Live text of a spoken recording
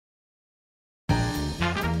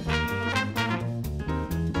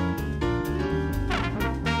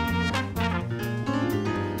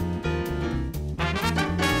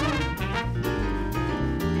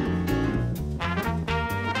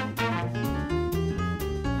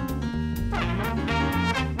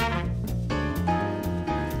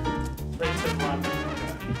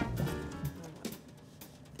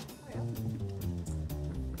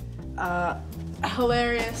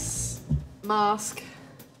hilarious mask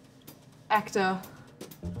actor.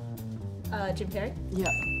 Jim Carrey. Yep.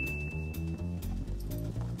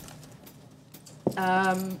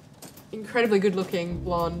 Incredibly good-looking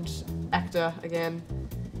blonde actor again.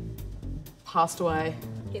 Passed away.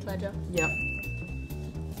 Heath Ledger. Yep.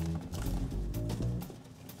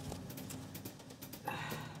 I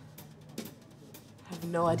have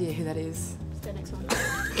no idea who that is. What's the next one?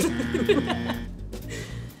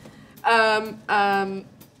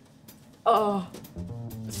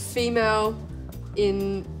 Female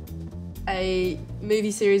in a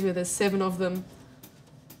movie series where there's 7 of them.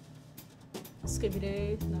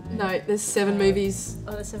 Scooby-Doo? No, there's 7 movies.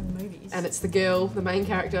 Oh, there's 7 movies. And it's the girl, the main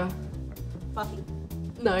character. Buffy?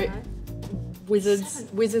 No. Wizards.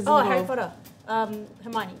 7. Wizards Oh, involved. Harry Potter.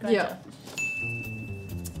 Hermione Granger.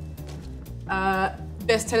 Yeah.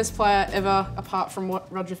 Best tennis player ever, apart from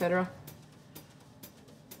Roger Federer.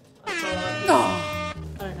 I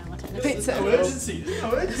don't know my tennis. Pete No urgency. There's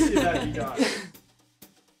no urgency about you guys.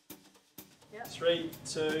 Yep. 3,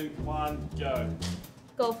 2, 1, go.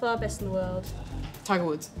 Golfer, best in the world. Tiger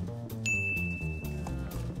Woods.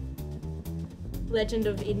 Legend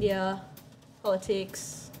of India,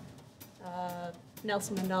 politics.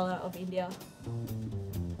 Nelson Mandela of India.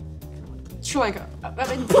 Sri Lanka.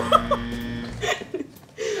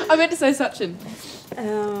 I meant to say Sachin.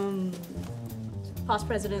 Past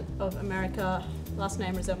president of America. Last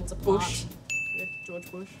name resembles a plant. Bush. Yeah,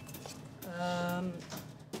 George Bush.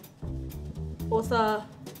 Author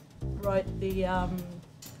wrote the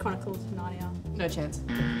Chronicles of Narnia. No chance.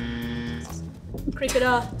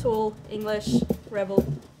 Cricketer, tall, English, rebel.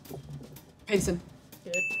 Peterson.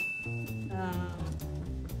 Good.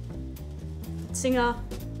 Singer.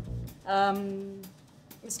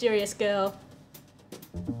 Mysterious girl.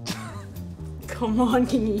 Come on,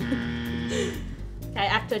 Kingy. Okay,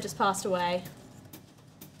 actor just passed away.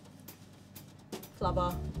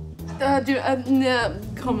 Flubber. No.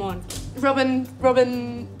 Come on. Robin.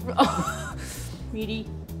 Moody.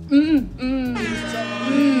 Mm.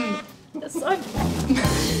 That's so